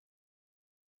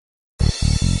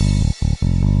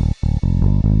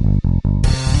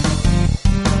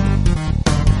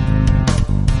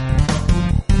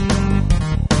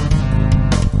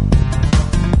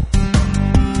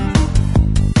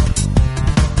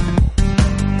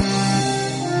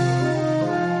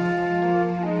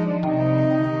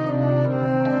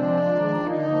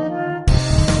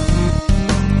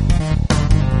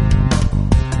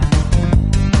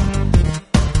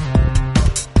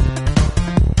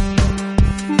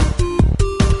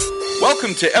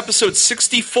welcome to episode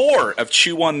 64 of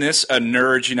Chew on This, a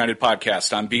Nerds United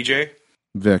podcast. I'm BJ.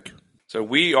 Vic. So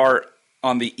we are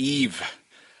on the eve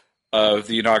of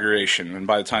the inauguration, and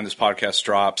by the time this podcast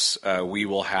drops, we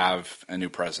will have a new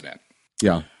president.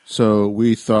 Yeah. So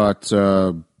we thought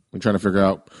we're trying to figure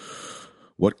out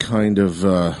what kind of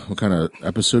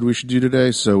episode we should do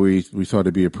today. So we thought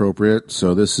it'd be appropriate.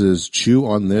 So this is Chew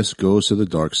on This Goes to the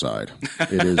Dark Side.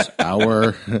 It is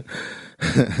our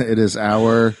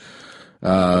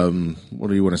what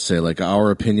do you want to say? Like our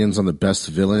opinions on the best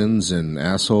villains and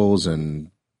assholes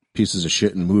and pieces of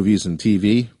shit in movies and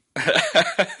TV.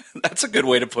 That's a good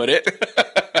way to put it.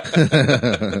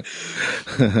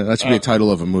 That should be a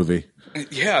title of a movie.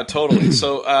 Yeah, totally.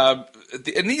 So,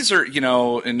 and these are,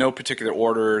 in no particular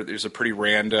order. There's a pretty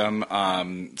random.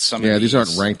 These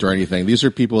aren't ranked or anything. These are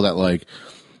people that, like,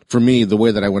 for me, the way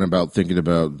that I went about thinking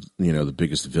about, the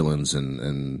biggest villains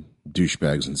and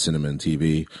douchebags in cinema and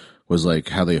TV was like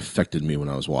how they affected me when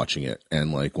I was watching it.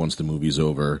 And like once the movie's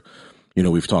over,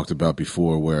 we've talked about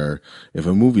before where if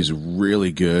a movie's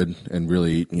really good and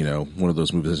really, one of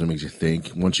those movies that makes you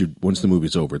think, once the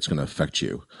movie's over, it's going to affect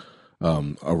you.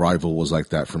 Arrival was like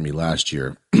that for me last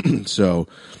year. So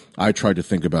I tried to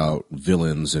think about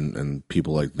villains and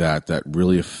people like that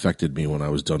really affected me when I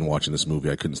was done watching this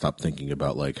movie. I couldn't stop thinking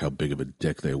about like how big of a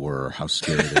dick they were or how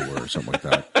scary they were or something like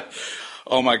that.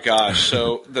 Oh my gosh.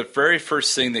 So the very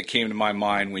first thing that came to my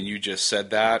mind when you just said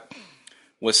that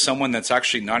was someone that's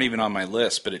actually not even on my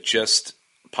list, but it just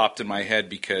popped in my head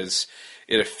because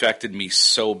it affected me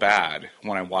so bad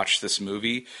when I watched this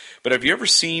movie. But have you ever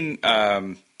seen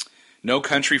No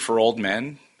Country for Old Men?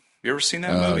 Have you ever seen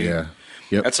that movie? Yeah.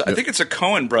 Yep. I think it's a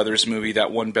Coen Brothers movie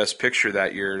that won Best Picture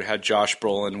that year. It had Josh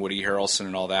Brolin, Woody Harrelson,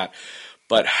 and all that.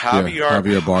 But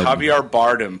Javier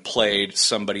Bardem played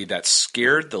somebody that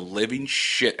scared the living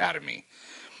shit out of me.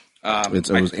 It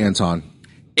was Anton.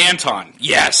 Anton,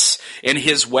 yes. And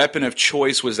his weapon of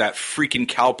choice was that freaking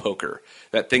cow poker.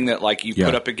 That thing that like you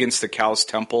put up against the cow's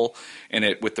temple and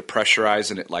it with the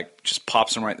pressurized and it like just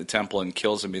pops him right in the temple and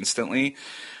kills him instantly.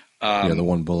 The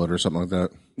one bullet or something like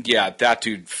that. Yeah, that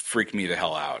dude freaked me the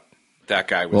hell out. That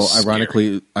guy was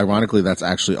ironically that's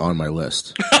actually on my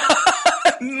list.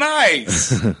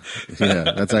 Nice.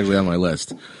 Yeah, that's actually on my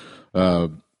list.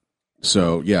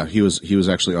 So yeah, he was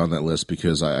actually on that list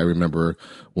because I remember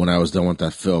when I was done with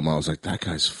that film, I was like, that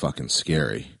guy's fucking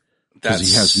scary. Because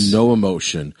he has no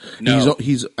emotion. No.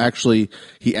 He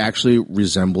actually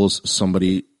resembles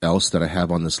somebody else that I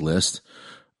have on this list,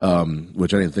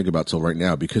 which I didn't think about till right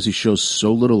now. Because he shows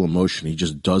so little emotion, he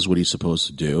just does what he's supposed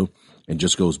to do and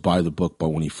just goes by the book. But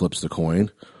when he flips the coin,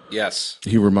 yes,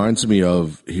 he reminds me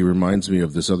of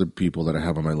this other people that I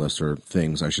have on my list, or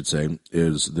things I should say,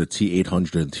 is the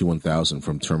T-800 and T-1000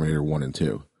 from Terminator 1 and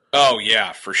 2. Oh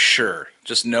yeah, for sure.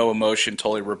 Just no emotion,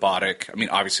 totally robotic. I mean,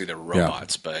 obviously they're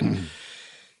robots, but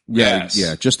yes.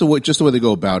 Just the way they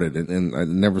go about it, and it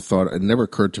never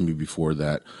occurred to me before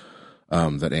that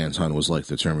that Anton was like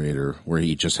the Terminator, where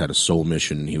he just had a sole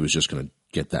mission, and he was just going to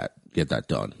get that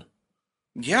done.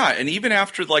 Yeah, and even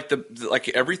after like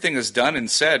everything is done and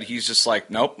said, he's just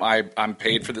like, nope, I'm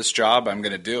paid for this job, I'm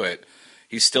going to do it.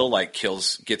 He still like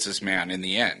gets his man in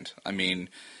the end. I mean,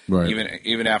 right.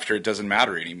 even after it doesn't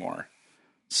matter anymore.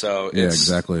 So it's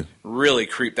exactly. Really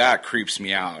creeps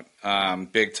me out,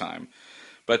 big time.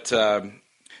 But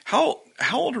how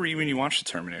old were you when you watched The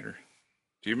Terminator?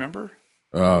 Do you remember?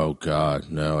 Oh God,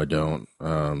 no, I don't.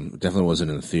 Definitely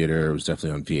wasn't in the theater. It was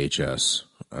definitely on VHS.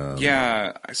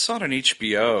 Yeah, I saw it on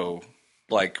HBO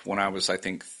like when I was, I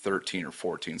think, 13 or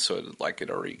 14. So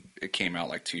it came out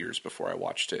like 2 years before I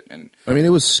watched it. And I mean, it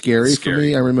was scary for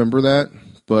me. I remember that,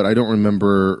 but I don't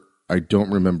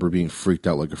remember being freaked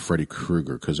out like a Freddy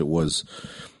Krueger, because it was,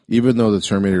 even though the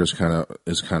Terminator is kind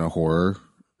of horror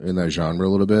in that genre a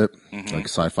little bit, like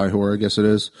sci-fi horror, I guess it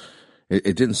is.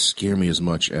 It didn't scare me as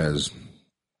much as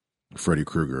Freddy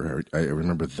Krueger. I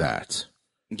remember that.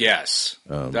 Yes,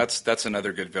 that's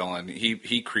another good villain.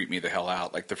 He creeped me the hell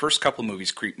out. Like the first couple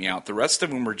movies creeped me out. The rest of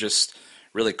them were just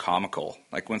really comical.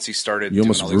 Like once he started, you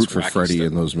almost doing all root for Freddy stuff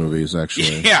in those movies.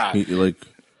 Actually, yeah,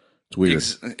 it's weird.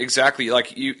 Exactly.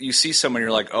 Like you see someone,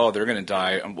 you're like, oh, they're gonna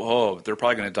die. Oh, they're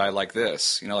probably gonna die like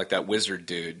this. Like that wizard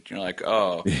dude. You're like,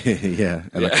 oh, yeah,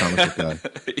 and the comic book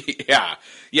guy.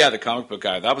 yeah, the comic book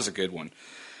guy. That was a good one.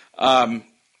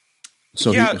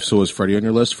 So was Freddy on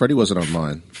your list? Freddy wasn't on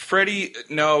mine. Freddy,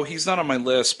 no, he's not on my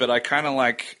list. But I kind of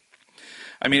like.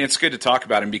 I mean, it's good to talk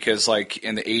about him because, like,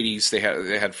 in the 80s, they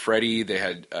had Freddy, they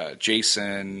had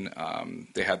Jason,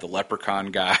 they had the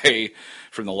Leprechaun guy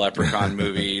from the Leprechaun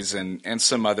movies, and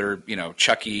some other,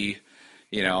 Chucky,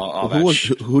 all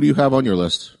that. Who do you have on your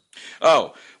list?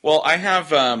 Oh, well, I have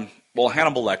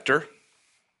Hannibal Lecter.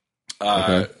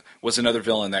 Okay. Was another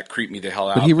villain that creeped me the hell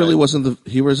out. But he really wasn't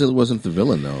the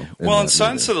villain though. In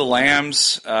Silence of the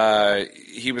Lambs,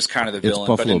 he was kind of the villain. It's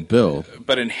Buffalo Bill.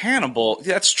 But in Hannibal,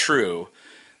 that's true.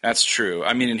 That's true.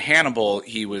 I mean, in Hannibal,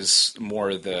 he was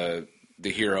more the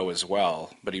hero as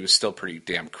well, but he was still pretty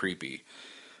damn creepy.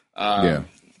 Yeah,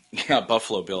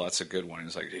 Buffalo Bill, that's a good one.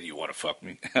 He's like, "Did you want to fuck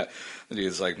me?" He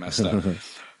was like messed up.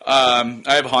 I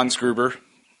have Hans Gruber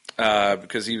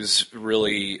because he was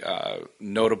really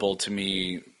notable to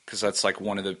me. Because that's like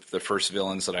one of the first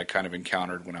villains that I kind of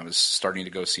encountered when I was starting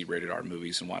to go see rated R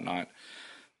movies and whatnot.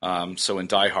 So in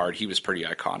Die Hard, he was pretty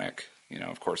iconic.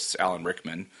 Of course, it's Alan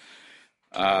Rickman.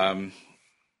 I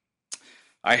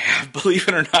have, believe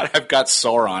it or not, I've got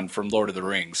Sauron from Lord of the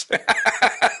Rings.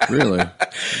 Really?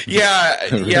 Yeah.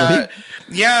 Really?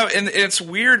 Yeah. And it's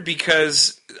weird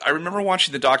because I remember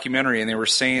watching the documentary and they were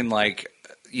saying like,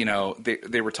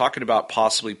 they were talking about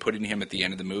possibly putting him at the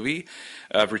end of the movie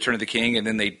of Return of the King, and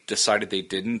then they decided they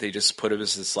didn't. They just put him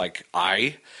as this like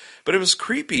eye, but it was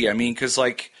creepy. I mean, because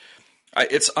like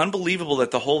it's unbelievable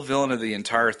that the whole villain of the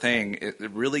entire thing it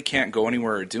really can't go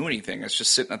anywhere or do anything. It's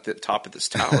just sitting at the top of this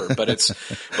tower, but it's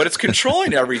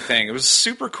controlling everything. It was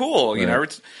super cool,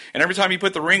 right. And every time you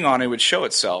put the ring on, it would show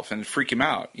itself and freak him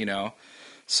out.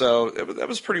 So that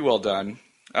was pretty well done.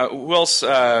 Who else?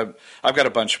 I've got a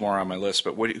bunch more on my list,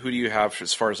 but who do you have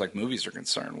as far as like movies are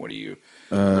concerned? What do you?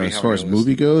 As far as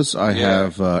movie goes, I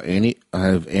have Annie. I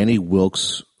have Annie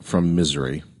Wilkes from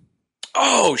Misery.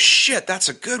 Oh shit, that's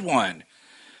a good one.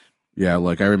 Yeah,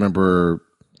 like I remember,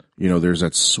 there's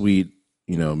that sweet,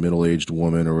 middle-aged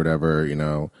woman or whatever,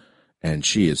 and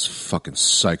she is fucking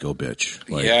psycho bitch.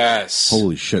 Like, yes.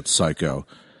 Holy shit, psycho.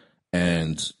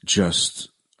 And just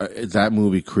that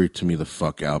movie creeped me the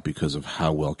fuck out because of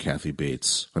how well Kathy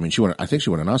Bates. I mean, I think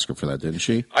she won an Oscar for that, didn't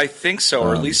she? I think so,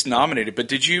 or at least nominated.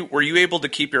 But were you able to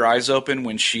keep your eyes open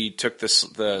when she took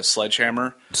the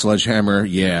sledgehammer? Sledgehammer,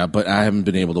 yeah, but I haven't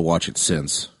been able to watch it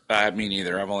since. Me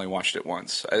neither. I've only watched it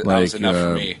once. That was enough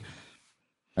for me.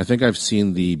 I think I've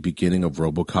seen the beginning of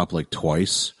RoboCop like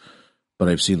twice, but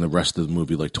I've seen the rest of the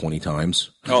movie like 20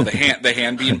 times. Oh, the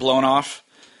hand being blown off?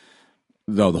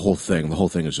 No, the whole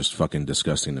thing is just fucking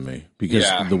disgusting to me because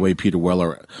the way Peter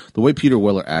Weller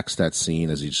acts that scene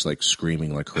as he's just like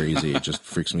screaming like crazy, it just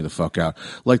freaks me the fuck out.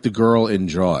 Like the girl in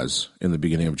Jaws, in the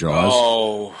beginning of Jaws.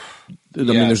 Oh, I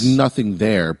mean, there's nothing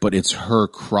there, but it's her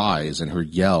cries and her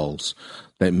yells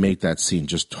that make that scene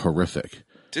just horrific.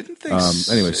 Didn't they?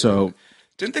 Anyway, so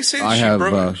didn't they say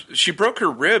that she broke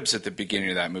her ribs at the beginning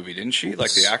of that movie? Didn't she?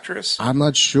 Like the actress? I'm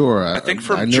not sure. I think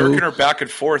from jerking her back and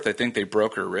forth, I think they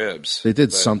broke her ribs. They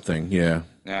did something, yeah.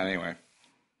 Yeah. Anyway,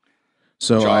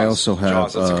 so Jaws. I also have.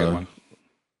 Jaws, that's a good one.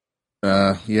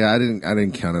 Yeah, I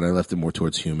didn't count it. I left it more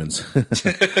towards humans.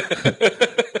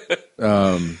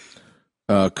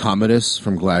 Commodus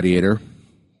from Gladiator.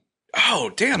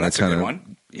 Oh, damn, that's a good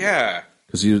one. Yeah.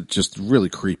 Because he was just really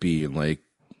creepy and like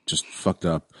just fucked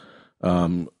up.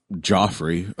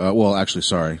 Joffrey.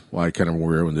 I kind of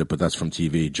ruined it, but that's from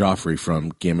TV. Joffrey from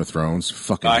Game of Thrones.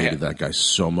 Fucking hated that guy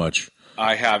so much.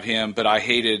 I have him, but I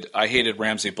hated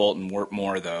Ramsay Bolton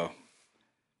more though.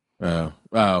 Oh,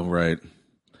 right.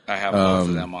 I have both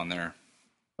of them on there.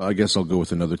 I guess I'll go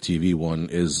with another TV one.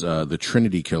 Is the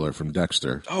Trinity Killer from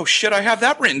Dexter? Oh shit, I have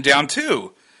that written down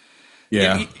too.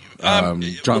 Yeah.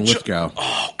 John Lithgow.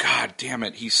 Oh god damn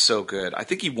it, he's so good. I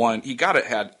think he won. He had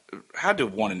to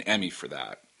have won an Emmy for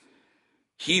that.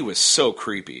 He was so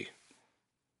creepy.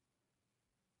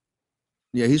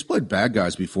 Yeah, he's played bad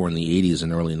guys before in the 80s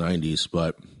and early 90s,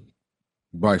 but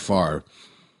by far,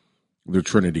 the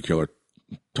Trinity Killer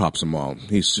tops them all.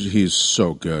 He's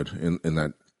so good in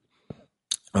that.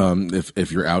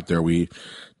 If you're out there,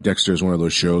 Dexter is one of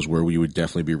those shows where we would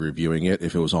definitely be reviewing it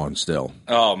if it was on still.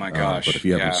 Oh my gosh! But if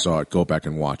you haven't saw it, go back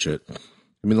and watch it.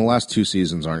 I mean, the last 2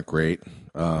 seasons aren't great,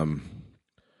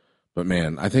 but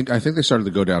man, I think they started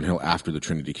to go downhill after the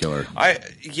Trinity Killer. I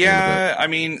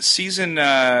mean,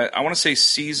 I want to say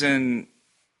season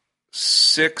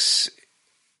 6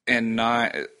 and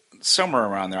 9, somewhere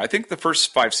around there. I think the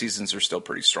first 5 seasons are still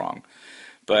pretty strong,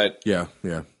 but yeah.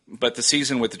 But the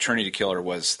season with the Trinity Killer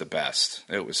was the best.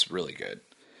 It was really good.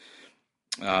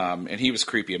 And he was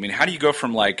creepy. I mean, how do you go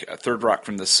from like a Third Rock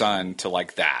from the Sun to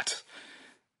like that?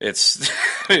 It's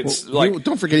like,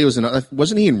 don't forget he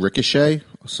wasn't he in Ricochet,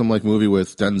 some like movie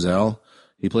with Denzel?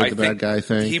 He played the bad guy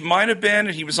thing. He might have been,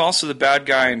 and he was also the bad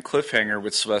guy in Cliffhanger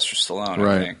with Sylvester Stallone.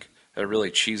 Right. I think a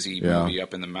really cheesy movie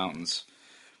up in the mountains.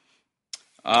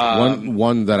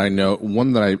 One that I know,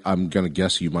 I'm gonna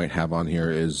guess you might have on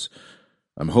here is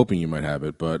I'm hoping you might have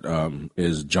it, but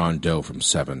is John Doe from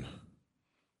Seven.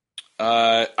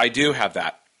 I do have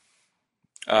that.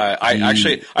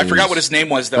 I forgot what his name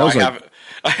was though. Was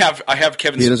I have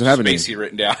Kevin Spacey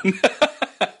written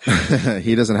down.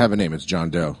 He doesn't have a name. It's John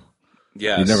Doe.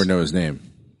 Yes. You never know his name.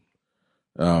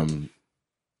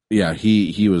 Yeah,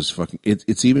 he was fucking.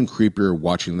 It's even creepier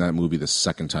watching that movie the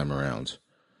second time around.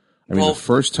 I mean, the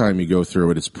first time you go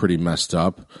through it, it's pretty messed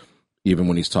up, even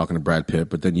when he's talking to Brad Pitt.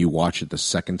 But then you watch it the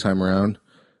second time around,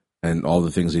 and all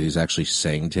the things that he's actually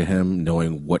saying to him,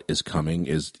 knowing what is coming,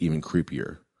 is even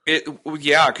creepier.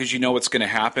 Yeah, because you know what's going to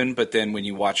happen, but then when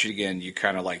you watch it again, you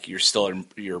kind of like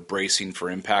you're bracing for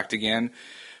impact again.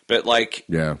 But like,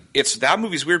 yeah, that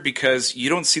movie's weird because you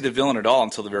don't see the villain at all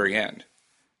until the very end.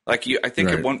 Like I think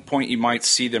right. At one point you might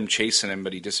see them chasing him,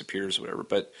 but he disappears, or whatever.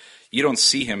 But you don't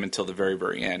see him until the very,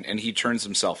 very end, and he turns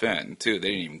himself in too. They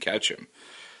didn't even catch him,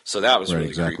 so that was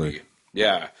really creepy.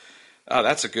 Yeah,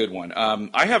 that's a good one.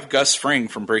 I have Gus Fring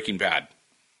from Breaking Bad.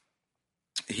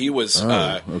 He was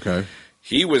okay.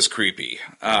 He was creepy.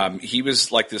 He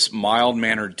was like this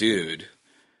mild-mannered dude,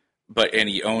 and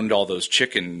he owned all those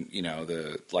chicken,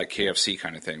 the like KFC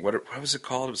kind of thing. What was it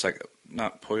called? It was like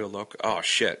not Pollo Loco. Oh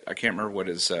shit, I can't remember what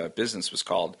his business was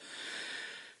called.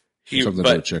 Something to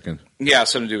do with chicken. Yeah,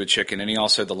 something to do with chicken. And he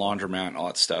also had the laundromat and all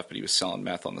that stuff, but he was selling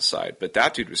meth on the side. But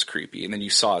that dude was creepy. And then you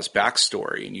saw his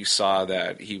backstory, and you saw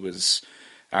that he was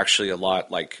actually a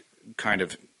lot like kind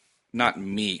of not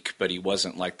meek, but he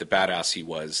wasn't like the badass he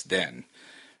was then.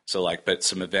 So but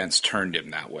some events turned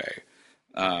him that way.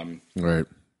 Right.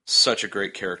 Such a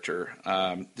great character.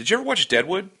 Did you ever watch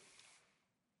Deadwood?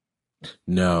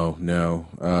 No.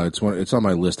 It's on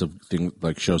my list of things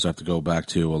like shows I have to go back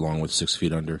to, along with 6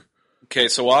 Feet Under. Okay,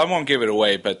 so I won't give it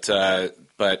away, but the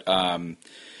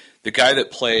guy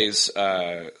that plays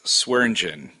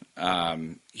Swearingen,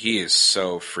 he is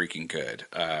so freaking good.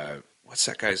 What's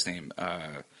that guy's name?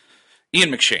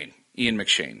 Ian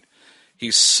McShane.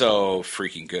 He's so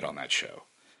freaking good on that show.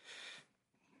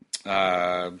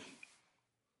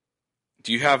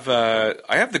 Do you have?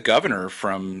 I have the governor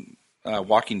from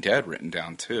Walking Dead written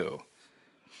down too.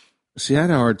 See, I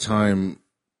had a hard time.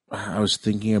 I was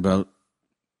thinking about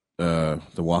The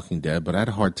Walking Dead, but I had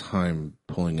a hard time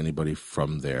pulling anybody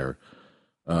from there,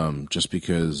 just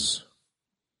because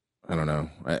I don't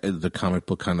know. The comic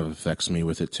book kind of affects me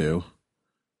with it too,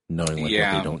 knowing what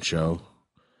they don't show.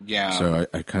 Yeah. So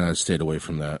I kind of stayed away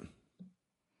from that.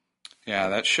 Yeah,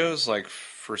 that shows like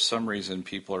for some reason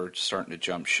people are starting to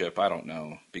jump ship. I don't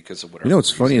know because of whatever.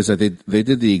 What's funny is that they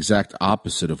did the exact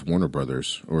opposite of Warner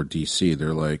Brothers or DC.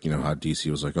 They're like, how DC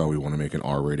was like, oh, we want to make an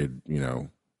R-rated,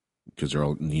 because they're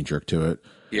all knee-jerk to it.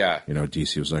 Yeah.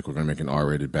 DC was like, we're going to make an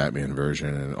R-rated Batman version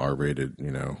and an R-rated,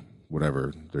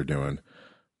 whatever they're doing.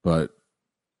 But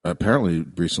apparently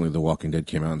recently The Walking Dead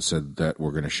came out and said that we're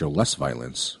going to show less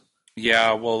violence.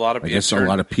 Yeah, well, a lot of people. I guess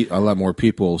a lot more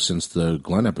people since the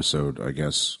Glenn episode. I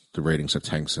guess the ratings have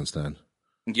tanked since then.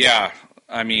 Yeah,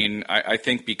 I mean, I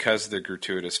think because of the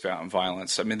gratuitous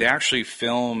violence. I mean, they actually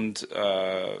filmed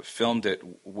it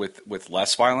with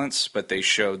less violence, but they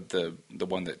showed the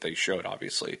one that they showed,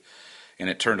 obviously, and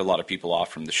it turned a lot of people off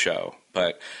from the show.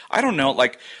 But I don't know,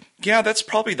 that's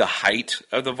probably the height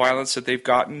of the violence that they've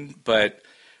gotten, but.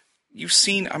 You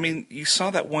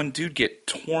saw that one dude get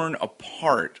torn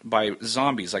apart by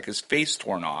zombies, like his face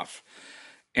torn off.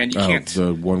 And you can't.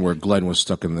 The one where Glenn was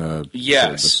stuck in the.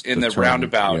 Yes, in the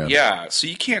roundabout. Yeah. So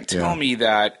you can't tell me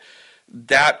that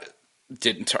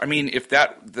didn't. If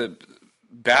the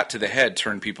bat to the head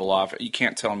turned people off, you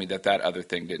can't tell me that other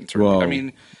thing didn't turn. Well,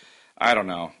 I don't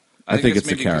know. I think it's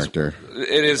the character.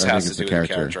 It has to do with the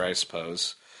character, I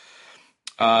suppose.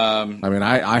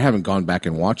 I haven't gone back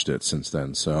and watched it since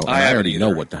then, so I already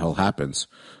know what the hell happens.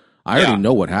 I already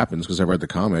know what happens because I read the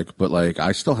comic, but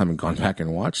I still haven't gone back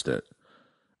and watched it.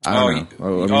 I don't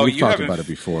know. We've talked about it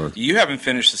before. You haven't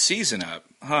finished the season up,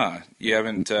 huh? You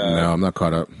haven't. No, I'm not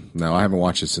caught up. No, I haven't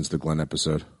watched it since the Glenn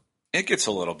episode. It gets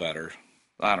a little better.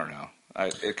 I don't know.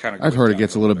 I've heard it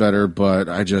gets a little better, but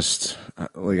I just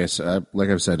I've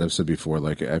said before,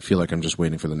 I feel like I'm just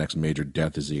waiting for the next major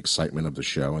death is the excitement of the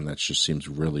show, and that just seems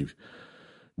really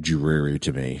dreary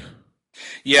to me.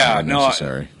 Yeah,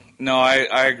 necessary.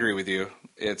 I agree with you.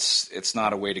 It's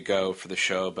not a way to go for the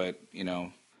show, but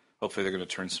hopefully they're going to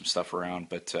turn some stuff around.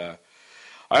 But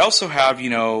I also have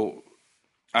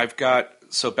I've got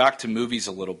back to movies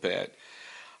a little bit.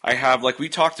 I have we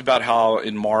talked about how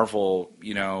in Marvel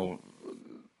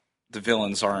the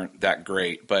villains aren't that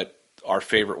great, but our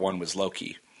favorite one was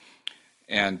Loki.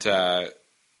 And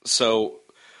so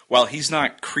while he's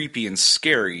not creepy and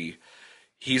scary,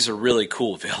 he's a really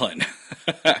cool villain.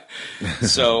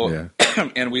 So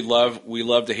and we love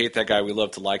to hate that guy. We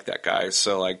love to like that guy.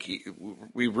 So like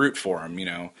we root for him,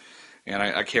 And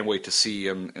I can't wait to see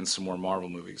him in some more Marvel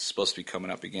movies. He's supposed to be coming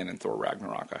up again in Thor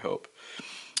Ragnarok, I hope.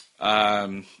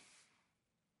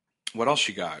 What else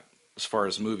you got as far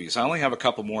as movies? I only have a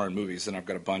couple more in movies, then I've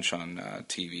got a bunch on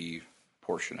TV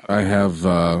portion of it. I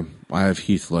have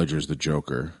Heath Ledger's The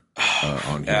Joker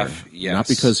on here. Yes. Not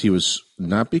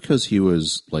because he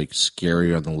was like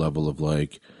scary on the level of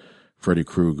like Freddy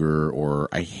Krueger, or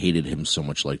I hated him so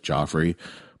much like Joffrey,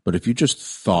 but if you just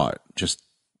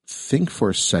think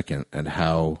for a second at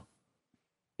how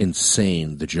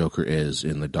insane the Joker is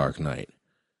in The Dark Knight.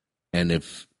 And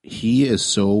if he is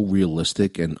so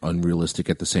realistic and unrealistic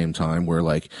at the same time, where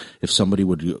like if somebody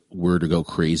were to go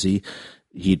crazy,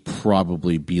 he'd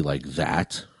probably be like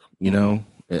that,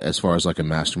 as far as like a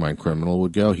mastermind criminal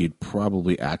would go, he'd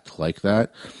probably act like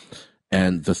that.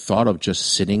 And the thought of just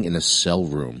sitting in a cell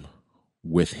room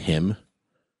with him,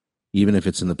 even if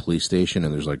it's in the police station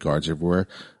and there's like guards everywhere,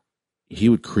 he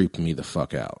would creep me the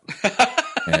fuck out.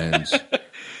 And,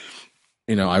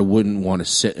 I wouldn't want to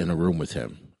sit in a room with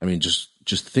him. I mean, just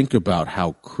think about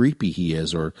how creepy he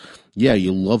is. Or, yeah,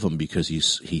 you love him because he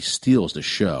steals the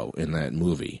show in that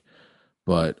movie.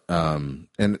 But,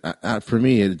 for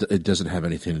me, it doesn't have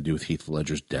anything to do with Heath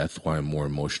Ledger's death, why I'm more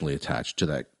emotionally attached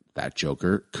to that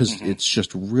Joker, because it's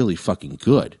just really fucking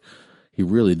good. He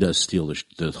really does steal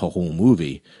the whole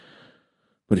movie.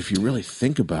 But if you really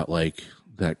think about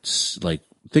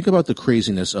think about the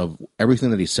craziness of everything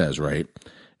that he says, right?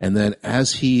 And then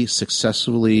as he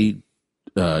successfully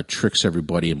tricks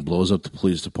everybody and blows up the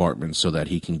police department so that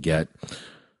he can get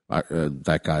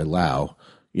that guy Lau,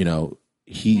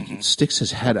 he sticks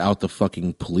his head out the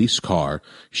fucking police car,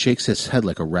 shakes his head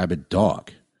like a rabid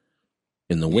dog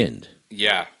in the wind.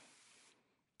 Yeah.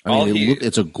 I mean,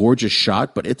 it's a gorgeous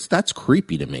shot, but that's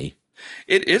creepy to me.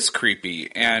 It is creepy,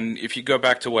 and if you go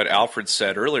back to what Alfred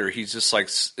said earlier, it's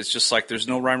just like there's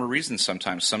no rhyme or reason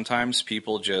sometimes. Sometimes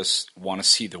people just want to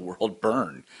see the world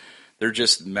burn. They're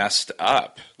just messed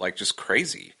up, like just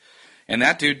crazy. And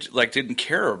that dude like didn't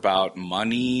care about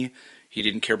money. He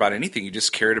didn't care about anything. He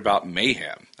just cared about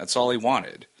mayhem. That's all he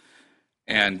wanted,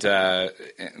 and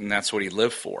that's what he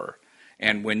lived for.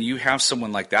 And when you have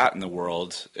someone like that in the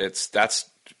world, that's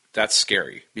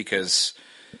scary because,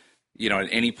 at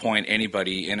any point,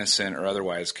 anybody, innocent or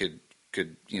otherwise, could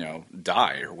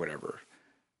die or whatever.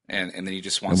 And then he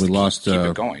just wants to keep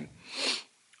it going.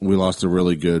 We lost a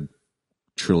really good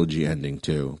trilogy ending,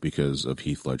 too, because of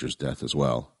Heath Ledger's death as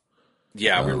well.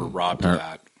 Yeah, we were robbed of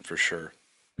that, for sure.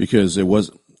 Because it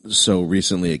was so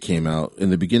recently it came out. In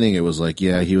the beginning, it was like,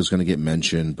 yeah, he was going to get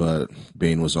mentioned, but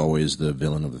Bane was always the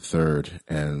villain of the third.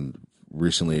 And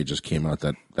recently it just came out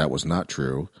that was not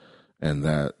true, and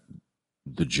that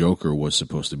the Joker was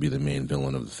supposed to be the main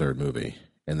villain of the third movie.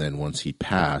 And then once he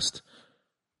passed,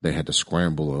 they had to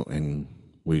scramble, and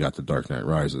we got The Dark Knight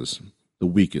Rises, the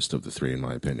weakest of the three, in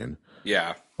my opinion.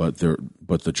 Yeah. But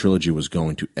the trilogy was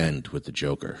going to end with the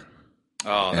Joker.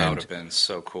 Oh, that would have been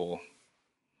so cool.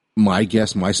 My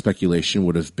speculation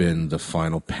would have been the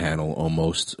final panel,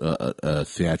 almost a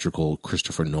theatrical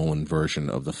Christopher Nolan version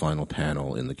of the final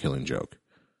panel in The Killing Joke.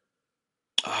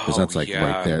 Because that's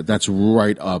right there. That's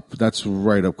right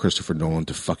up Christopher Nolan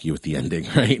to fuck you with the ending,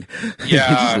 right? Yeah.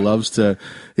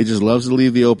 He just loves to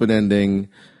leave the open ending.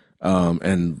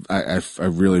 And I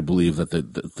really believe that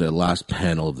the last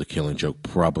panel of The Killing Joke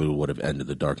probably would have ended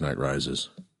The Dark Knight Rises.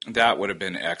 That would have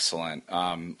been excellent.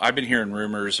 I've been hearing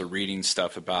rumors or reading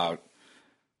stuff about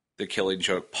The Killing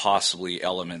Joke, possibly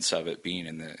elements of it being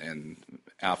in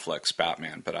Affleck's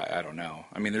Batman, but I don't know.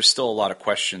 I mean, there's still a lot of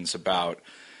questions about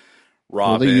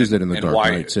Robin. Well, they used it in The Dark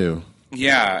Knight, too.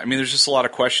 Yeah, I mean, there's just a lot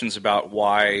of questions about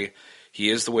why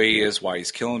he is the way he is, why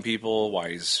he's killing people,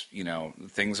 why he's,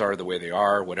 things are the way they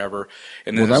are, whatever.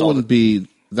 And then that wouldn't be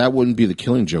The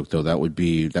Killing Joke, though. That would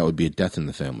be a death in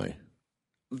the family.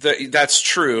 That's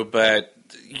true, but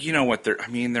you know what? They're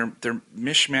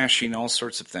mishmashing all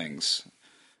sorts of things,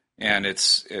 and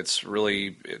it's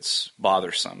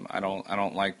bothersome. I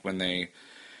don't like when they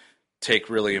take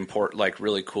really important, like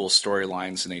really cool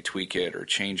storylines, and they tweak it or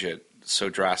change it so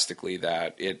drastically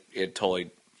that it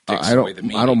totally takes away the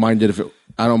meaning. I don't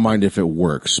mind if it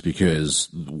works, because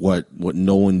what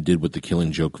Nolan did with The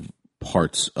Killing Joke,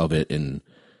 parts of it, and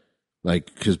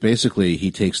because basically he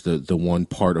takes the one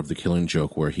part of The Killing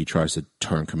Joke where he tries to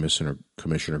turn Commissioner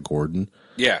Gordon.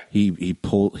 Yeah, he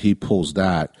pulls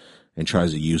that and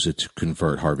tries to use it to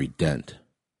convert Harvey Dent.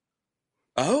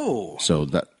 Oh, so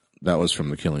that was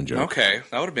from The Killing Joke. Okay,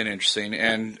 that would have been interesting.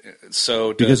 And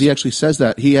so because he actually says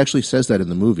that in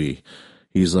the movie,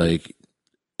 he's like,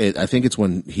 I think it's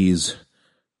when he's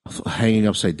hanging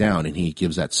upside down, and he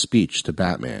gives that speech to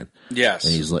Batman. Yes.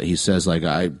 And he says, like,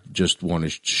 I just want to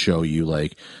show you,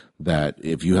 like, that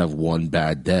if you have one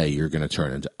bad day, you're going to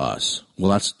turn into us.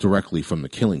 Well, that's directly from the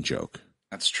Killing Joke.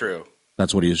 That's true.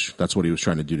 That's what he was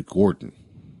trying to do to Gordon.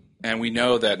 And we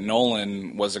know that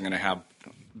Nolan wasn't going to have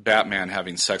Batman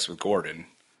having sex with Gordon.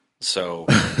 So,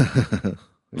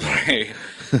 right.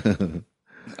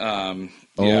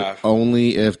 Yeah.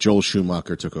 Only if Joel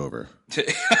Schumacher took over.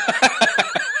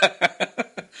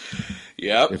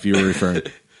 Yep. If you were referring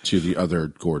to the other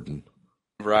Gordon.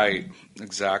 Right.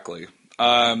 Exactly.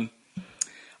 Of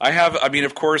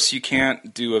course, you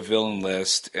can't do a villain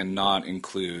list and not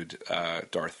include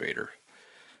Darth Vader.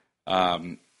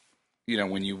 When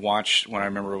I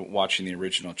remember watching the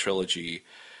original trilogy,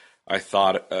 I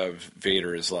thought of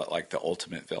Vader as like the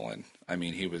ultimate villain. I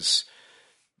mean, he was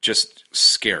just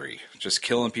scary, just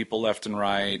killing people left and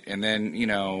right. And then,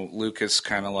 Lucas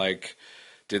kind of like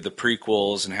did the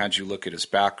prequels and had you look at his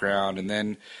background. And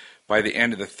then by the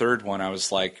end of the third one, I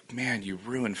was like, man, you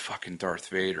ruined fucking Darth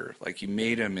Vader. Like, you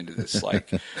made him into this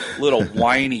like little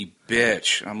whiny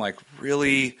bitch. I'm like,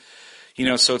 really?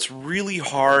 So it's really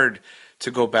hard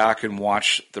to go back and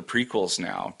watch the prequels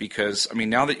now because, I mean,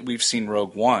 now that we've seen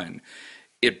Rogue One,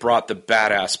 it brought the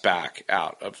badass back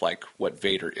out of like what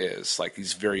Vader is. Like,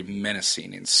 he's very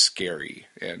menacing and scary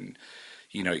and,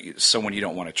 someone you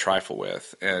don't want to trifle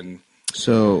with. And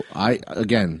so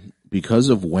because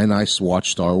of when I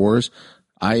watched Star Wars,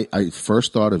 I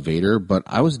first thought of Vader, but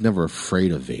I was never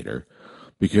afraid of Vader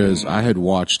because I had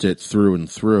watched it through and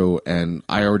through, and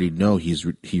I already know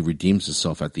he redeems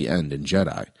himself at the end in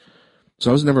Jedi. So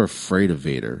I was never afraid of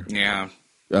Vader. Yeah.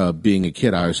 Being a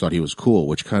kid, I always thought he was cool,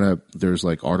 which kind of, there's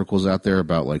like articles out there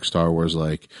about like Star Wars,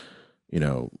 like,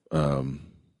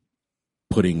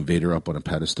 putting Vader up on a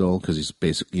pedestal because he's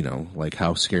basically, like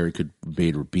how scary could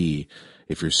Vader be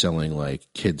if you're selling like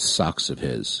kids' socks of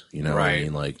his, what I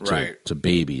mean? Like to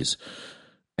babies.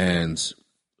 And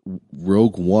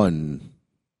Rogue One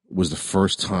was the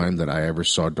first time that I ever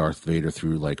saw Darth Vader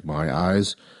through like my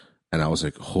eyes. And I was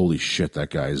like, holy shit,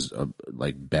 that guy's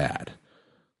like bad.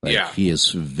 Like, yeah. He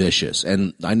is vicious.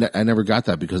 And I never got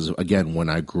that because, again, when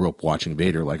I grew up watching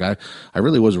Vader, like I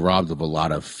really was robbed of a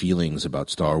lot of feelings about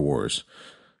Star Wars.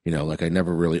 Like I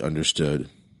never really understood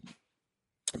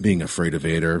being afraid of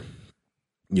Vader.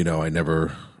 I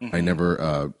never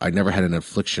had an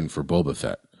affliction for Boba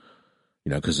Fett,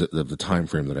 because of the time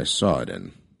frame that I saw it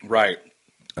in. Right.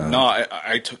 No,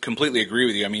 I completely agree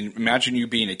with you. I mean, imagine you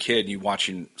being a kid and you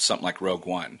watching something like Rogue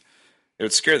One. It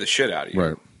would scare the shit out of you.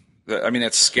 Right. I mean,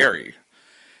 that's scary.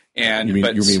 And you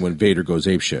mean when Vader goes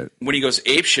apeshit? When he goes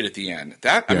apeshit at the end.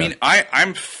 I mean,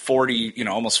 I'm 40,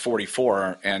 almost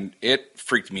 44, and it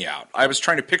freaked me out. I was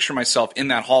trying to picture myself in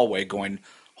that hallway going,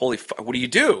 holy fuck, what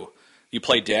do? You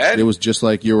play dead? It was just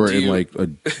like you were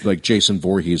like Jason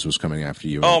Voorhees was coming after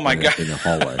you. Oh my God. In the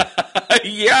hallway.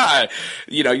 Yeah.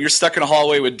 You're stuck in a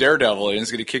hallway with Daredevil and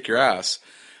he's going to kick your ass.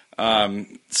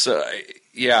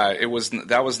 Yeah,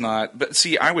 that was not, but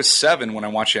see, I was 7 when I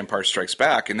watched Empire Strikes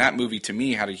Back, and that movie to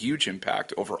me had a huge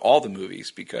impact over all the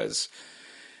movies because,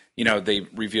 they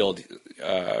revealed,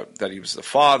 that he was the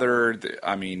father.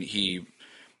 He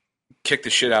kicked the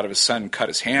shit out of his son, cut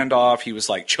his hand off. He was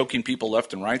like choking people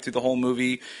left and right through the whole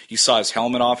movie. You saw his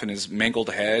helmet off and his mangled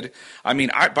head. I mean,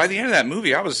 by the end of that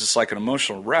movie, I was just like an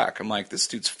emotional wreck. I'm like, this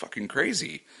dude's fucking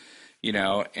crazy.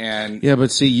 And yeah,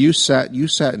 but see, you sat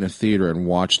in a theater and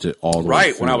watched it all the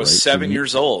way through, when I was 7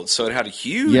 years old, so it had a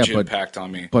huge impact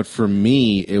on me. But for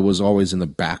me, it was always in the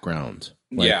background.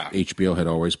 Yeah, HBO had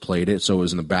always played it, so it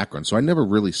was in the background. So I never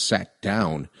really sat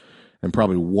down and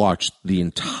probably watched the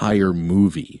entire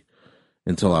movie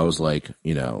until I was like,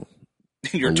 in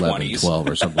your 11, 20s, 12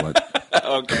 or something like that.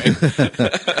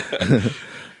 Okay.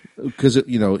 Because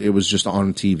it was just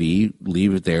on TV,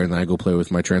 leave it there, and then I go play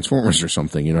with my Transformers or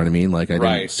something. You know what I mean? Like I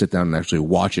didn't sit down and actually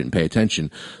watch it and pay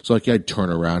attention. So like I'd turn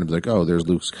around and be like, "Oh, there's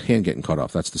Luke's hand getting cut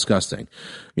off. That's disgusting,"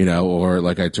 Or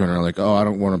like I'd turn around like, "Oh, I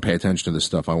don't want to pay attention to this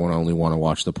stuff. I only want to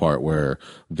watch the part where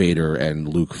Vader and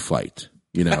Luke fight."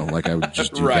 Like I would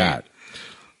just do that.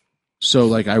 So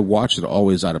like I watched it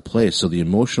always out of place. So the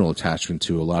emotional attachment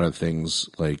to a lot of things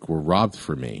like were robbed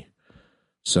for me.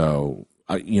 So.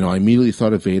 I immediately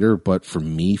thought of Vader, but for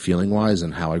me, feeling wise,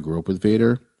 and how I grew up with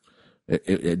Vader,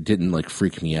 it didn't like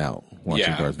freak me out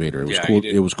watching Darth Vader. It was cool.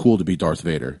 It was cool to be Darth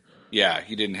Vader. Yeah,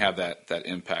 he didn't have that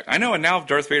impact. I know, and now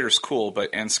Darth Vader's cool,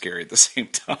 and scary at the same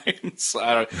time. So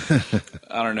I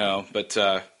don't know,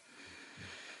 but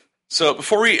So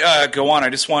before we go on, I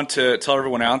just want to tell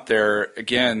everyone out there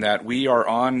again that we are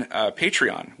on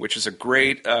Patreon, which is a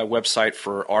great website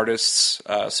for artists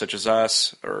such as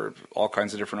us or all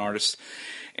kinds of different artists.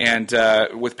 And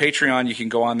with Patreon, you can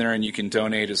go on there and you can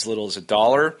donate as little as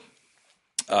 $1,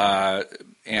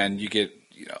 and you get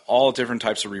all different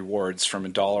types of rewards from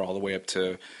 $1 all the way up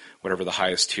to whatever the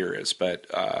highest tier is. But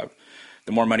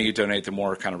the more money you donate, the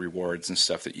more kind of rewards and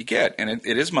stuff that you get. And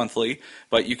it is monthly,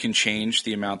 but you can change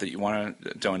the amount that you want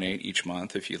to donate each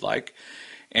month if you'd like.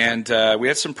 And we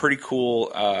had some pretty cool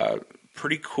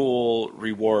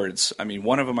rewards. I mean,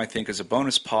 one of them I think is a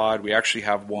bonus pod. We actually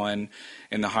have one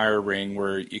in the higher ring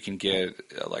where you can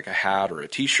get like a hat or a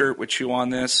T-shirt with Chew on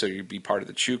this, so you'd be part of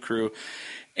the Chew crew.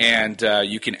 And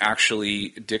you can actually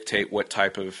dictate what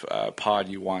type of pod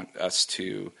you want us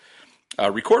to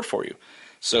record for you.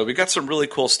 So we got some really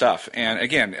cool stuff. And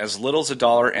again, as little as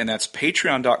 $1, and that's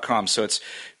patreon.com. So it's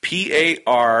wait,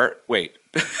 I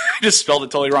just spelled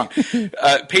it totally wrong.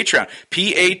 Patreon,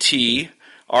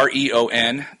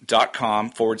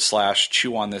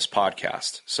 patreon.com/Chew on this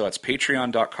podcast. So it's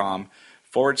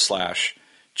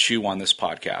patreon.com/Chew on this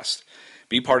podcast.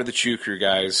 Be part of the Chew crew,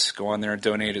 guys. Go on there and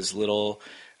donate as little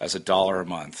as $1 a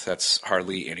month. That's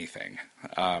hardly anything.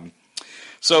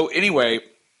 So anyway,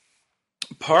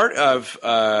 part of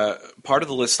the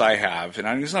list I have,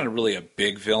 and he's not really a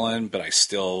big villain, but I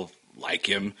still like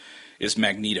him, is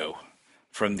Magneto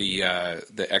from the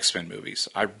X-Men movies.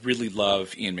 I really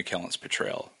love Ian McKellen's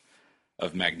portrayal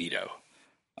of Magneto.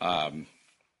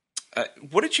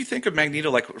 What did you think of Magneto,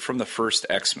 like from the first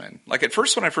X-Men? Like at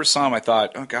first, when I first saw him, I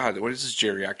thought, "Oh God, what is this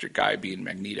geriatric guy being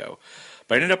Magneto?"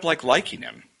 But I ended up liking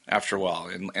him after a while,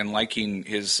 and liking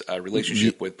his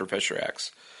relationship with Professor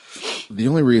X. The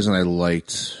only reason I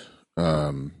liked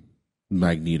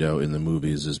Magneto in the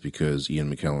movies is because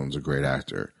Ian McKellen's a great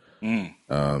actor.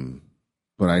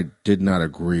 But I did not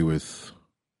agree with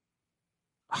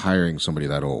hiring somebody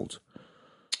that old.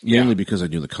 Mainly because I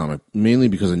knew the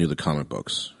comic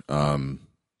books. They're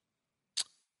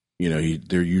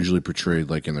usually portrayed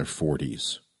like in their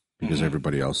 40s because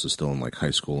everybody else is still in like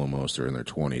high school almost, or in their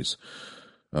 20s.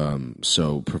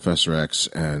 So Professor X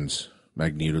and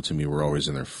Magneto to me were always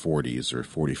in their 40s or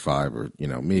 45 or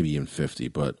maybe even 50,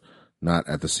 but not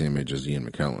at the same age as Ian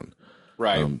McKellen.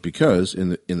 Right. Because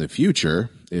in the future,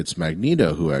 it's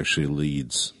Magneto who actually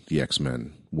leads the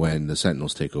X-Men when the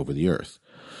Sentinels take over the Earth.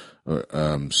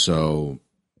 So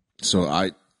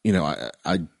I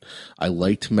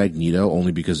liked Magneto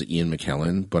only because of Ian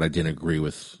McKellen, but I didn't agree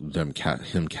with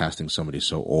him casting somebody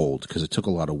so old because it took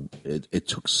it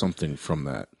took something from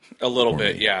that. A little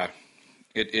bit, yeah.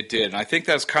 It did. And I think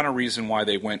that's kind of reason why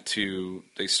they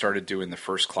started doing the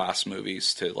First Class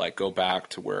movies to like go back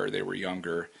to where they were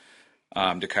younger,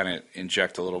 to kind of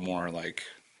inject a little more like,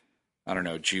 I don't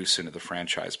know, juice into the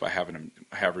franchise by having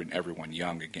everyone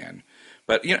young again.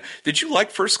 But did you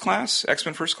like First Class,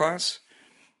 X-Men First Class?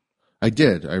 I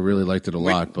did. I really liked it a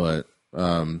lot, but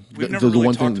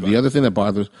the other thing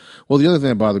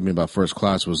that bothered me about First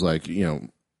Class was like,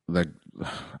 like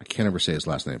I can't ever say his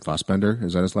last name. Fassbender,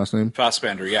 is that his last name?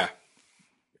 Fassbender, yeah.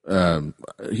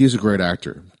 He's a great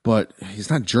actor, but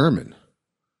he's not German.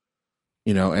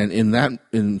 And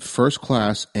in First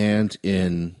Class and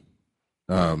in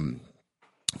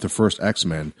the first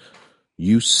X-Men,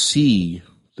 you see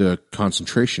the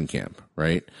concentration camp,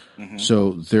 right? Mm-hmm.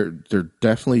 So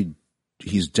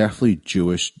he's definitely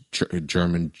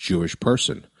German Jewish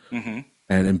person. Mm-hmm.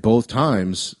 And in both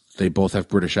times, they both have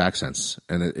British accents,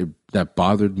 and that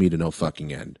bothered me to no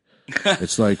fucking end.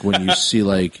 It's like when you see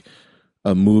like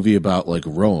a movie about like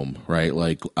Rome, right?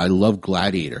 Like I love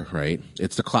Gladiator, right?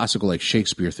 It's the classical like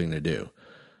Shakespeare thing to do.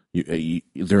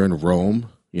 They're in Rome,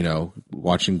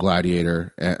 watching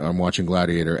Gladiator. I'm watching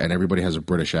Gladiator, and everybody has a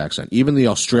British accent. Even the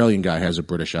Australian guy has a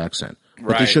British accent. But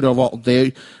right. They should have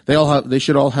they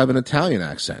should all have an Italian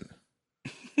accent.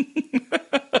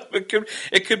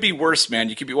 It could be worse, man.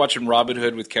 You could be watching Robin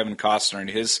Hood with Kevin Costner and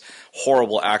his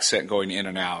horrible accent going in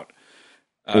and out.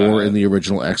 Or in the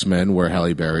original X-Men where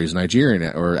Halle Berry's Nigerian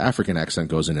or African accent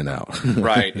goes in and out.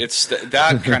 Right. It's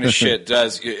that kind of shit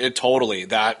it totally,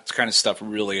 that kind of stuff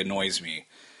really annoys me.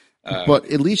 But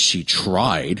at least she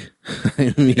tried.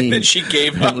 I mean, and then she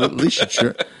gave up. At least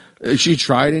she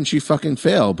tried and she fucking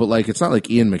failed. But like, it's not like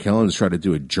Ian McKellen's tried to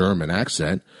do a German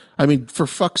accent. I mean, for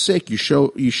fuck's sake, you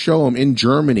show him in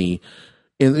Germany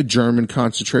in the German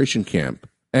concentration camp,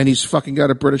 and he's fucking got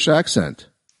a British accent.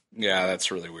 Yeah, that's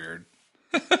really weird.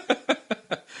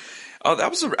 Oh,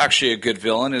 that was actually a good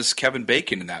villain. Is Kevin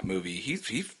Bacon in that movie?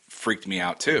 He freaked me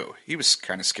out too. He was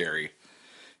kind of scary.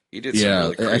 He did some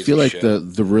really crazy I feel like shit.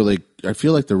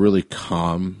 the really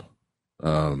calm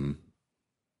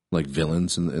like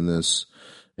villains in this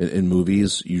in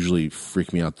movies usually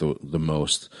freak me out the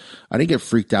most. I didn't get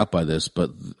freaked out by this,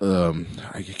 but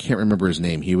I can't remember his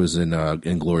name. He was in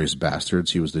Inglourious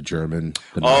Bastards. He was the German.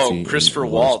 The Nazi Christopher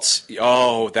Waltz.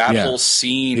 Oh, that whole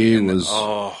scene.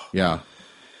 Yeah.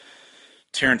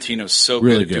 Tarantino's so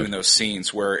really good at doing those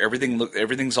scenes where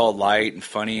everything's all light and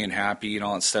funny and happy and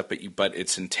all that stuff, but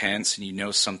it's intense and you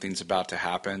know something's about to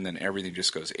happen, then everything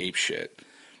just goes ape shit.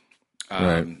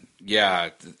 Right. Yeah,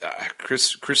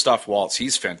 Christoph Waltz,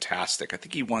 he's fantastic. I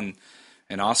think he won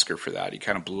an Oscar for that. He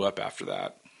kind of blew up after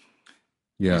that.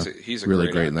 Yeah, he's a really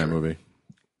great great actor. in that movie.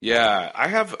 Yeah, I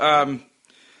have. I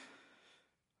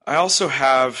also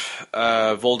have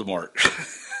Voldemort.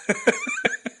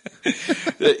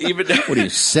 Even what are you,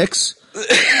 6?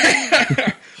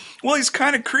 Well, he's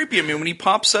kind of creepy. I mean, when he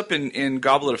pops up in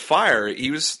Goblet of Fire,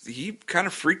 he kind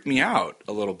of freaked me out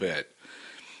a little bit.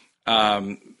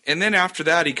 And then after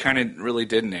that, he kind of really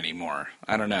didn't anymore.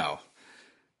 I don't know.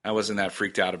 I wasn't that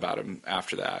freaked out about him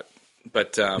after that.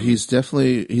 But he's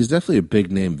definitely a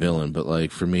big name villain. But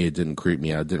like for me, it didn't creep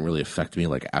me out. It didn't really affect me.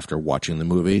 Like after watching the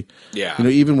movie, yeah. You know,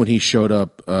 even when he showed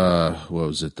up, what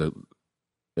was it?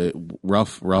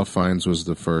 Ralph Fiennes was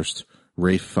the first.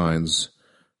 Ralph Fiennes'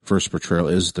 first portrayal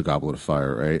is the Goblet of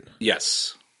Fire, right?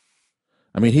 Yes.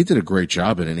 I mean, he did a great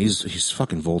job in it. He's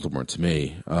fucking Voldemort to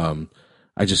me.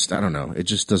 I don't know. It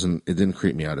didn't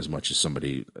creep me out as much as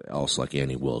somebody else like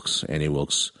Annie Wilkes. Annie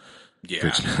Wilkes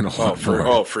freaks me out a lot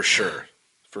more. For sure.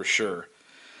 For sure.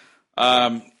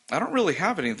 I don't really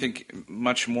have anything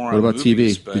much more on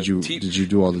movies. What about TV? Did you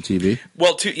do all the TV?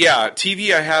 Well,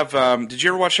 TV I have, did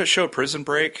you ever watch that show, Prison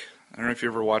Break? I don't know if you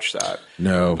ever watched that.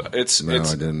 No, I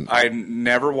didn't. I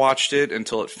never watched it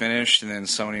until it finished, and then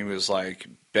somebody was like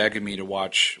begging me to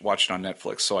watch it on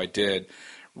Netflix, so I did.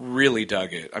 Really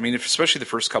dug it. I mean, especially the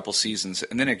first couple seasons,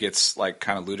 and then it gets like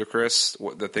kind of ludicrous,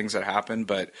 the things that happen,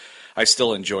 but I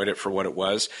still enjoyed it for what it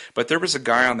was. But there was a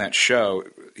guy on that show,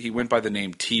 he went by the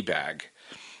name Teabag,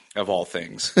 of all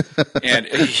things. And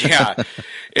yeah,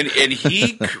 and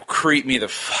he creeped me the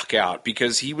fuck out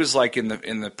because he was like in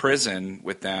the prison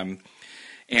with them,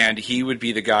 and he would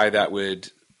be the guy that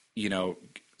would, you know,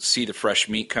 see the fresh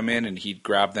meat come in and he'd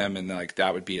grab them and like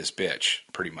that would be his bitch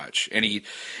pretty much. And he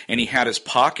had his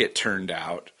pocket turned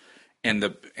out and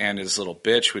his little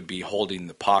bitch would be holding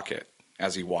the pocket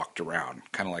as he walked around,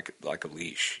 kind of like a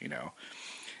leash, you know.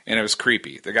 And it was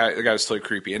creepy. The guy was totally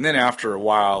creepy. And then after a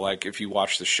while, like if you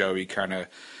watch the show,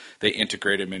 they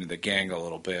integrate him into the gang a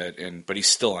little bit, but he's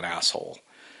still an asshole.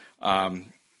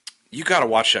 You got to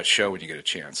watch that show when you get a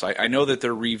chance. I know that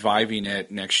they're reviving it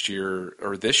next year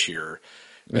or this year.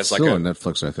 It's still on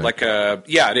Netflix, I think.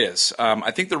 Yeah, it is.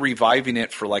 I think they're reviving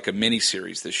it for like a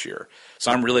miniseries this year.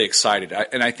 So I'm really excited.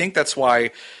 And I think that's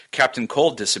why Captain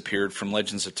Cold disappeared from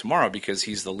Legends of Tomorrow, because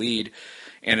he's the lead.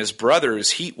 And his brother's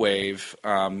Heatwave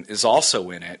is also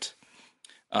in it.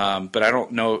 But I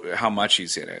don't know how much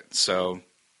he's in it. So,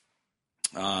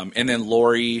 and then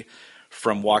Laurie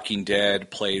from Walking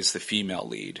Dead plays the female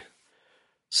lead.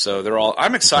 So they're all.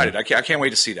 I'm excited. I can't wait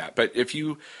to see that. But if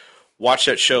you watch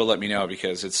that show, let me know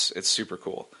because it's super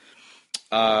cool.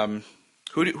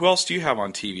 Who else do you have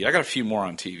on TV? I got a few more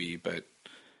on TV, but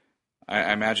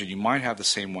I imagine you might have the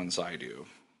same ones I do.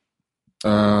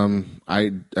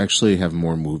 I actually have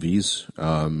more movies.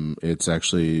 It's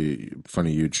actually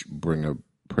funny you bring up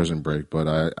Prison Break, but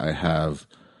I had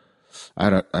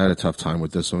a tough time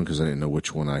with this one because I didn't know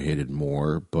which one I hated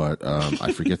more. But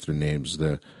I forget their names.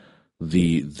 The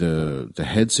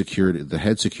head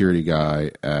security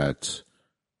guy at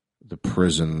the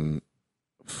prison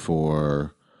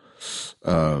for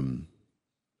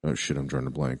oh shit, I'm drawing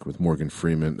a blank with Morgan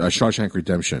Freeman. Shawshank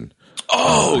Redemption.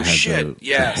 Oh shit!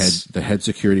 Yes, the head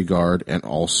security guard, and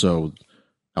also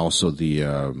the.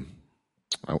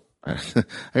 I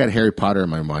got Harry Potter in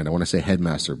my mind. I want to say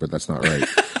headmaster, but that's not right.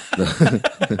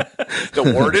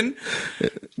 The warden.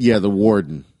 Yeah, the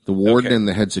warden. The warden Okay. and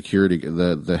the head security,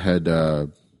 the head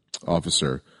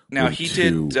officer. Now were he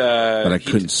two did. that I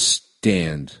couldn't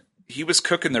stand. He was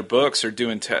cooking their books or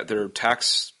doing their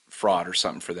tax fraud or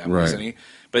something for them, Right. wasn't he?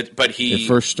 But he It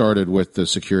first started with the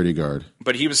security guard.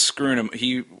 But he was screwing them.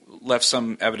 He left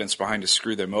some evidence behind to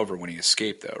screw them over when he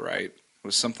escaped, though, right? It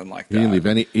was something like that. He didn't leave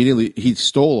any. He didn't leave, he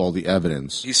stole all the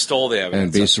evidence. He stole the evidence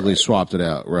and basically that's right. swapped it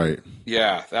out. Right.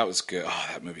 Yeah, that was good. Oh,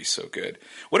 that movie's so good.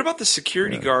 What about the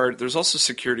security guard? There's also a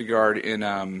security guard in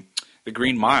The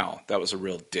Green Mile. That was a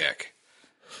real dick.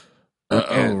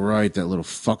 Oh, right, that little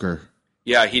fucker.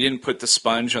 Yeah, he didn't put the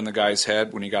sponge on the guy's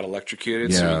head when he got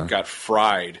electrocuted, so Yeah. he got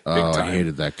fried big time. I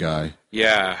hated that guy.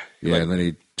 Yeah. Yeah, and then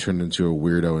he turned into a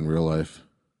weirdo in real life.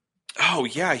 Oh, Oh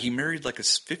yeah, he married like a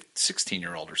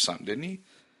 16-year-old or something, didn't he?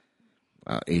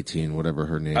 18, whatever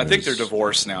her name I is. think they're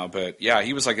divorced now, but yeah,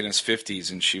 he was like in his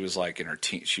 50s and she was like in her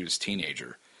she was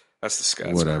teenager. That's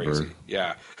disgusting. Whatever. Crazy.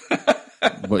 Yeah.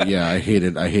 But yeah, I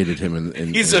hated him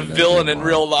in He's a villain in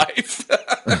real life.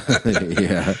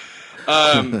 Yeah.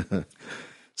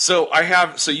 So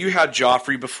you had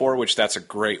Joffrey before, which that's a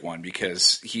great one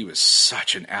because he was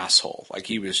such an asshole. Like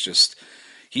he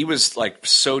was like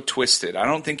so twisted.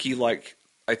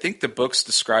 I think the books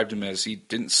described him as he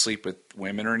didn't sleep with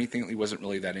women or anything. He wasn't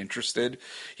really that interested.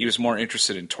 He was more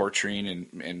interested in torturing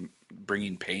and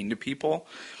bringing pain to people.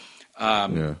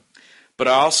 Yeah. But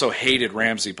I also hated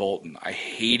Ramsay Bolton. I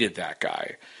hated that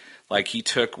guy. Like he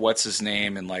took what's his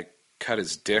name and like cut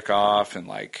his dick off and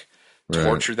like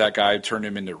tortured that guy, turned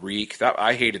him into Reek.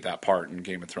 I hated that part in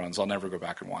Game of Thrones. I'll never go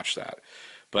back and watch that.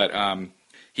 But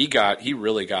he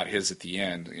really got his at the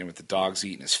end, with the dogs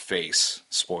eating his face.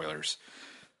 Spoilers.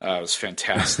 It was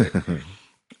fantastic.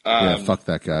 Yeah, fuck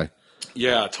that guy.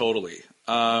 Yeah, totally.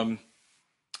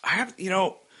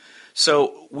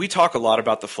 So we talk a lot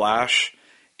about The Flash,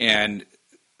 and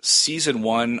season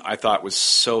 1 I thought was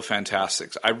so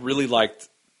fantastic. I really liked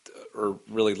or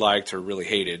really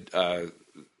hated the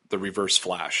Reverse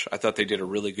Flash. I thought they did a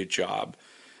really good job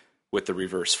with the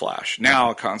Reverse Flash.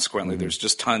 Now, consequently, there's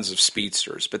just tons of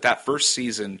speedsters. But that first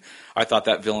season, I thought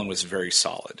that villain was very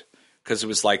solid because it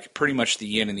was like pretty much the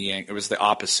yin and the yang. It was the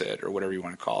opposite, or whatever you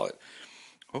want to call it.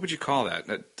 What would you call that?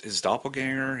 His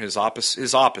doppelganger? His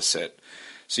opposite.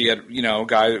 So you had, a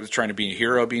guy that was trying to be a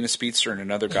hero, being a speedster, and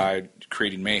another guy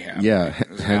creating mayhem. Yeah,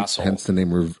 hence the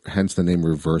name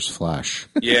Reverse Flash.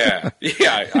 Yeah,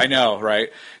 I know, right?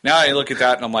 Now I look at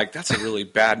that and I'm like, that's a really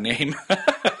bad name.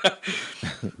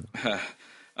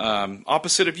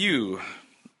 Opposite of you.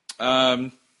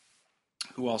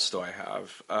 Who else do I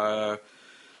have? I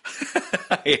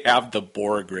have the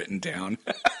Borg written down.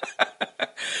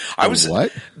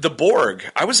 What? The Borg.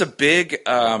 I was a big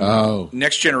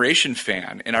Next Generation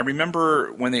fan, and I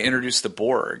remember when they introduced the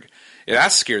Borg,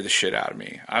 that scared the shit out of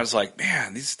me. I was like,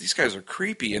 man, these guys are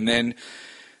creepy. And then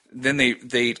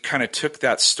they kind of took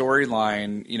that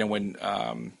storyline,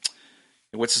 when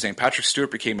what's his name? Patrick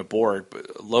Stewart became a Borg,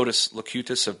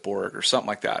 Locutus of Borg or something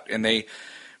like that, and they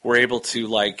were able to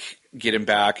like get him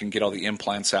back and get all the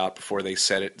implants out before they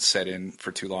set in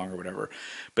for too long or whatever.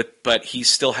 But he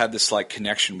still had this like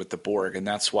connection with the Borg, and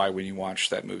that's why when you watch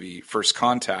that movie First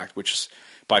Contact, which is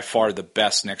by far the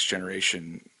best Next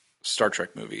Generation Star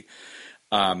Trek movie,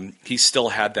 he still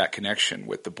had that connection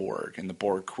with the Borg and the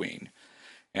Borg Queen.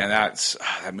 And that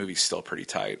movie's still pretty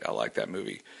tight. I like that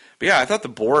movie. But yeah, I thought the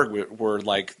Borg were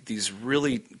like these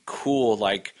really cool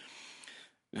like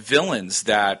villains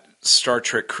that Star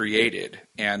Trek created,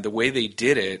 and the way they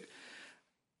did it,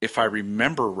 if I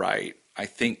remember right, I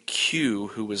think Q,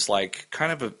 who was like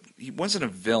he wasn't a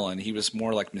villain, he was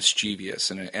more like mischievous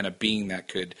and a being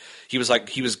that he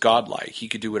was godlike, he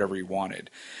could do whatever he wanted.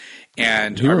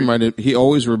 And he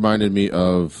always reminded me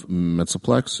of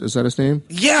Mxyzptlk. Is that his name?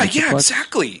 Yeah,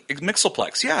 exactly.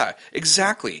 Mxyzptlk. Yeah,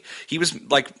 exactly. He was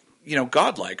like,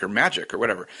 godlike or magic or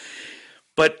whatever.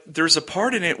 But there's a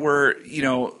part in it where,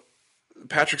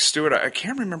 Patrick Stewart, I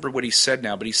can't remember what he said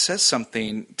now, but he says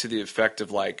something to the effect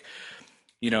of like,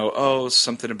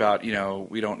 something about,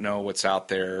 we don't know what's out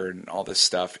there and all this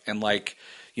stuff. And like,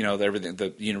 everything,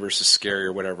 the universe is scary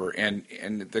or whatever. And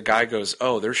the guy goes,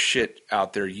 oh, there's shit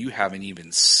out there you haven't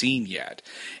even seen yet.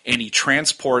 And he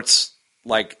transports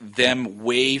like them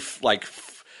way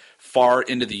far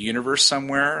into the universe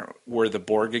somewhere where the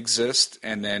Borg exist.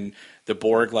 And then the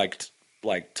Borg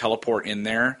like teleport in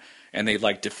there and they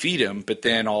like defeat him. But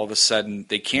then all of a sudden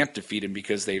they can't defeat him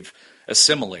because they've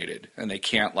assimilated and they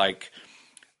can't like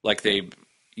they,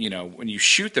 when you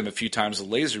shoot them a few times with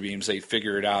laser beams, they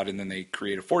figure it out and then they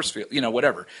create a force field,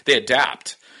 whatever. They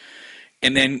adapt.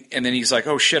 And then he's like,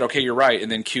 oh shit, okay, you're right.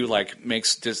 And then Q like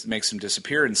makes him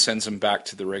disappear and sends him back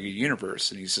to the regular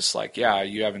universe. And he's just like, yeah,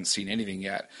 you haven't seen anything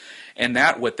yet. And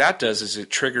what that does is it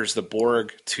triggers the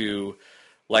Borg to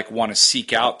like want to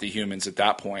seek out the humans at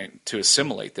that point to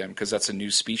assimilate them because that's a new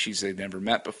species they've never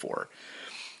met before.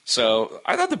 So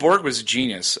I thought the Borg was a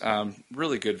genius.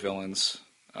 Really good villains.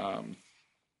 And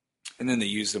then they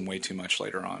used them way too much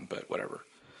later on, but whatever.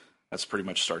 That's pretty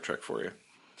much Star Trek for you.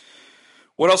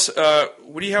 What else?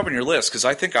 What do you have on your list? Because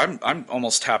I think I'm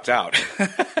almost tapped out.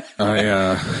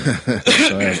 I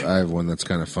have one that's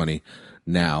kind of funny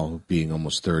now, being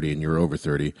almost 30, and you're over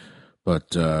 30.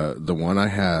 But the one I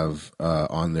have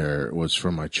on there was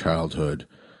from my childhood,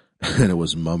 and it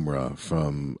was Mumra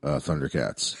from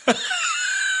Thundercats.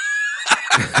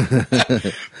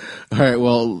 All right.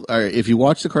 Well, all right. If you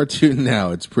watch the cartoon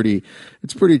now, it's pretty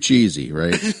cheesy,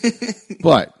 right?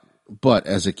 but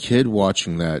as a kid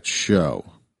watching that show,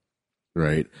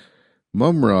 right?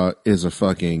 Mumra is a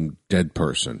fucking dead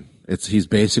person. He's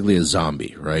basically a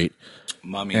zombie, right?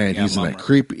 Mummy, and yeah, he's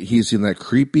in that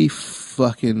creepy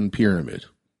fucking pyramid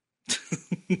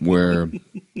where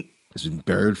he's been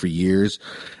buried for years.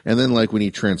 And then like when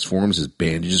he transforms, his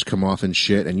bandages come off and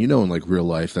shit. And in like real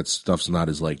life, that stuff's not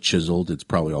as like chiseled. It's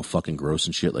probably all fucking gross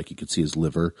and shit. Like you could see his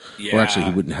liver. Yeah. Or actually,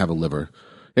 he wouldn't have a liver.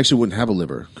 He actually wouldn't have a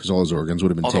liver because all his organs would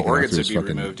have been all taken the out organs through would his be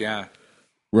fucking removed. Yeah.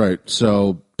 Right.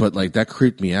 So, but like that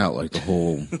creeped me out. Like the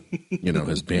whole,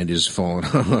 his bandages falling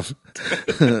off.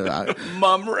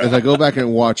 Mumra. If I go back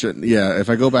and watch it, if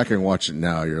I go back and watch it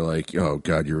now, you're like, oh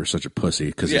god, you were such a pussy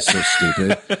because it's so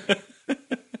stupid.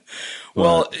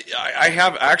 Well, I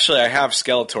have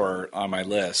Skeletor on my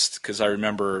list because I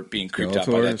remember being creeped out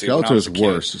by that dude. Skeletor's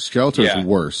worse. Skeletor's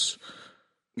worse.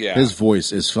 Yeah, his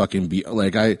voice is fucking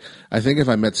like I think if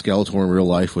I met Skeletor in real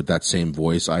life with that same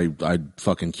voice, I'd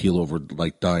fucking keel over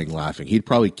like dying laughing. He'd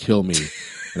probably kill me,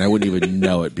 and I wouldn't even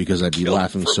know it because I'd be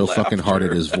laughing so fucking hard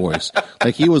at his voice.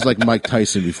 Like he was like Mike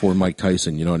Tyson before Mike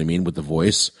Tyson. You know what I mean with the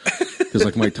voice? Because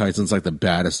like Mike Tyson's like the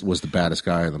baddest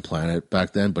guy on the planet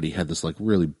back then, but he had this like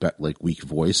really weak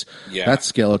voice. Yeah,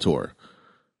 that's Skeletor.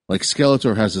 Like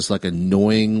Skeletor has this like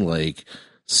annoying like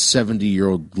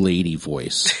 70-year-old lady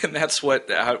voice. And that's what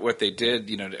they did,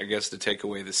 I guess to take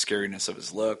away the scariness of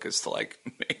his look is to like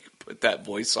put that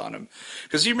voice on him.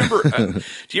 Because you remember, do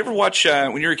you ever watch,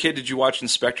 when you were a kid, did you watch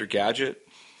Inspector Gadget?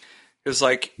 Because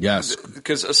like, yes.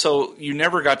 Because so you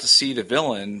never got to see the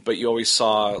villain, but you always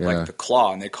saw like the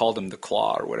Claw, and they called him the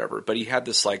Claw or whatever. But he had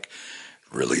this like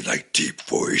really like deep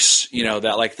voice,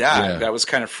 that was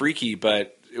kind of freaky,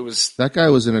 but it was. That guy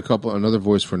was in another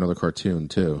voice for another cartoon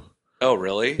too. Oh,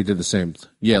 really? He did the same.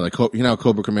 Yeah, like how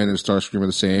Cobra Commander and Starscream are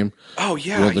the same. Oh,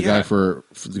 yeah. Well, the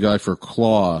guy for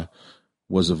Claw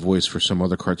was a voice for some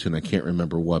other cartoon. I can't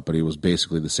remember what, but he was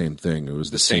basically the same thing. It was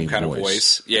the same kind voice. Of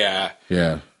voice. Yeah.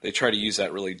 Yeah. They try to use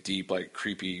that really deep, like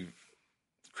creepy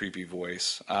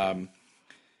voice.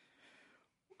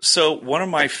 So one of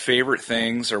my favorite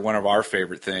things, or one of our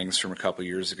favorite things from a couple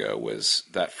years ago, was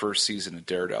that first season of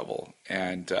Daredevil,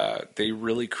 and they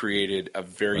really created a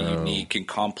very unique and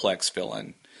complex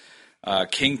villain,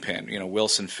 Kingpin.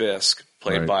 Wilson Fisk,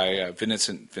 played by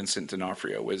Vincent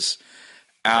D'Onofrio, was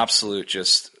absolute,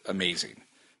 just amazing,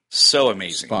 so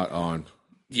amazing, spot on.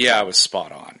 Yeah, it was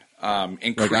spot on.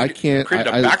 And created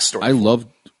a backstory. I love.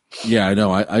 Yeah, I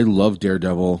know. I love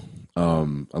Daredevil. I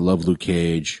love Luke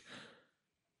Cage.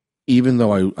 Even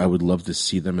though I would love to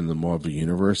see them in the Marvel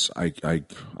Universe, I'm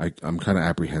kind of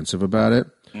apprehensive about it.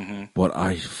 Mm-hmm. But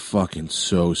I fucking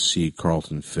so see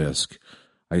Carlton Fisk.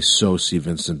 I so see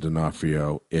Vincent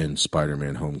D'Onofrio in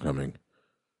Spider-Man: Homecoming.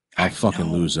 I'll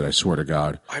fucking lose it. I swear to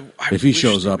God. If he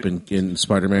shows up in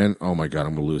Spider-Man, oh my God,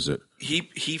 I'm gonna lose it. He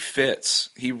fits.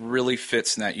 He really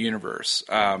fits in that universe.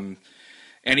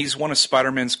 And he's one of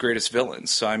Spider-Man's greatest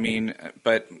villains. So, I mean,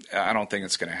 but I don't think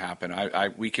it's going to happen.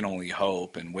 We can only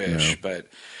hope and wish. Yeah. But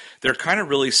they're kind of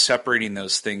really separating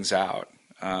those things out,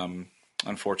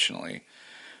 unfortunately.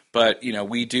 But,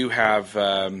 we do have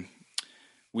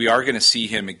we are going to see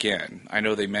him again. I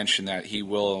know they mentioned that he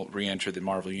will re-enter the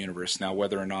Marvel Universe. Now,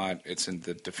 whether or not it's in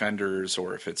the Defenders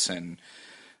or if it's in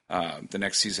the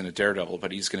next season of Daredevil,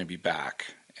 but he's going to be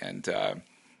back. And,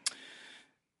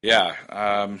 yeah,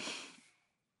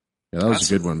 that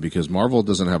was a good one because Marvel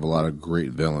doesn't have a lot of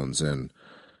great villains, and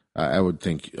I would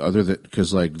think other than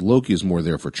because like Loki is more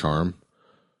there for charm,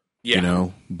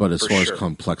 But as far as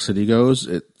complexity goes,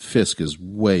 Fisk is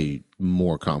way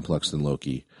more complex than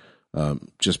Loki,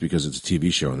 just because it's a TV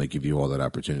show and they give you all that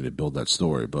opportunity to build that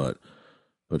story. But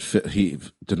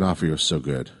D'Onofrio is so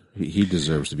good; he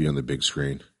deserves to be on the big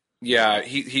screen. Yeah,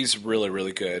 he's really,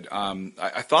 really good.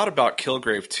 I thought about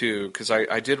Kilgrave, too, because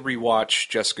I did rewatch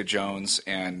Jessica Jones,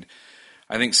 and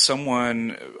I think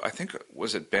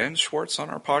was it Ben Schwartz on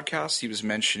our podcast? He was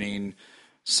mentioning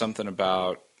something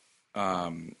about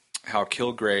how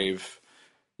Kilgrave,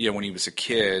 when he was a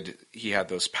kid, he had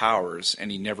those powers,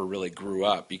 and he never really grew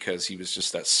up because he was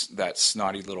just that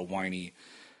snotty little whiny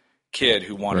kid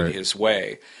who wanted his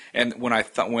way. And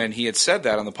when he had said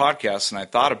that on the podcast, and I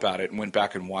thought about it and went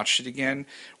back and watched it again,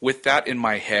 with that in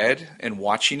my head and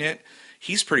watching it,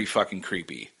 he's pretty fucking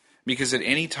creepy because at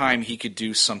any time he could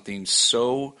do something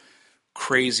so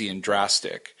crazy and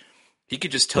drastic. He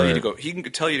could just tell you to go. He can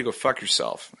tell you to go fuck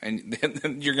yourself, and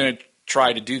then you're going to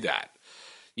try to do that.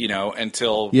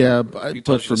 Until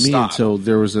but for me, until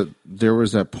there was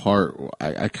that part,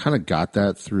 I kind of got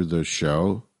that through the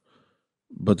show.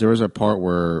 But there was a part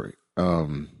where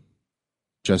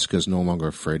Jessica's no longer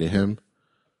afraid of him.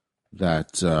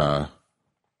 That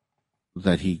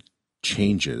he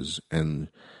changes, and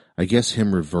I guess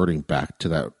him reverting back to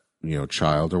that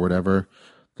child or whatever,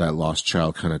 that lost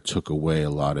child, kind of took away a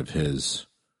lot of his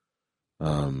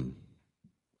I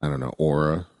don't know,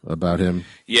 aura about him.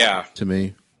 Yeah. To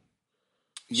me.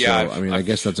 Yeah. So, I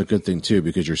guess that's a good thing too,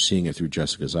 because you're seeing it through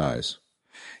Jessica's eyes.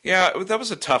 Yeah, that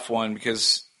was a tough one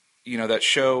because, that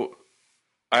show,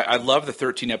 I love the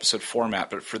 13 episode format,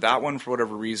 but for that one, for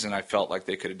whatever reason, I felt like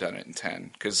they could have done it in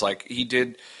 10. Because he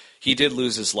did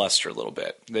lose his luster a little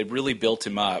bit. They really built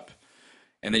him up,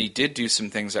 and then he did do some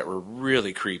things that were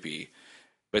really creepy.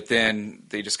 But then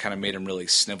they just kind of made him really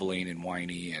sniveling and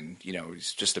whiny, and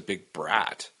he's just a big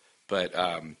brat. But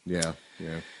yeah.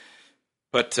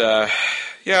 But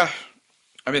yeah,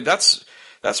 that's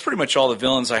pretty much all the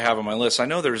villains I have on my list. I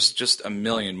know there's just a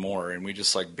million more, and we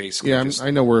just basically. Yeah,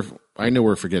 I know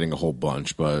we're forgetting a whole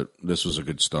bunch, but this was a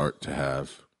good start to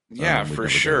have. Yeah, for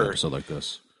sure. An episode like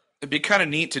this. It'd be kind of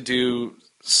neat to do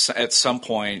at some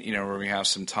point, where we have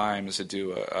some time, is to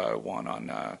do a one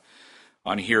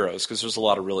on heroes, because there's a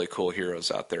lot of really cool heroes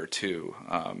out there too.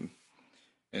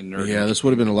 This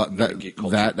would have been a lot.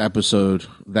 That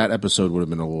episode would have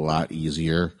been a lot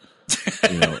easier,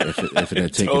 if it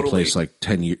had taken place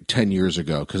 10 years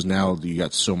ago. Because now you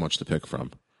got so much to pick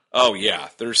from. Oh yeah,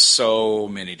 there's so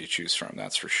many to choose from.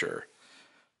 That's for sure.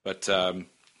 But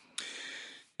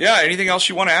yeah, anything else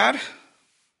you want to add?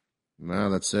 No,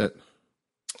 that's it.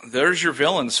 There's your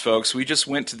villains, folks. We just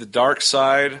went to the dark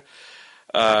side.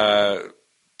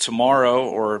 Tomorrow,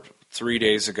 or 3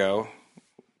 days ago,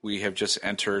 we have just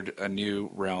entered a new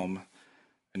realm,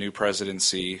 a new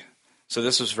presidency. So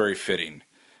this was very fitting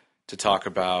to talk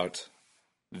about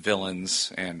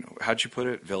villains and, how'd you put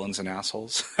it? Villains and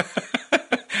assholes?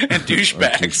 And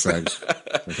douchebags.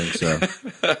 I think so.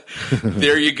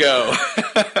 There you go.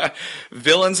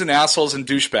 Villains and assholes and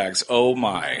douchebags. Oh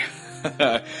my.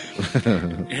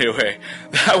 Anyway,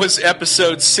 that was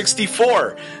episode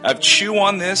 64 of Chew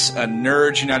on This, a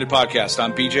Nerds United podcast.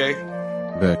 I'm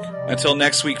PJ. Vic. Until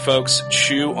next week, folks,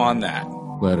 chew on that.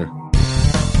 Later.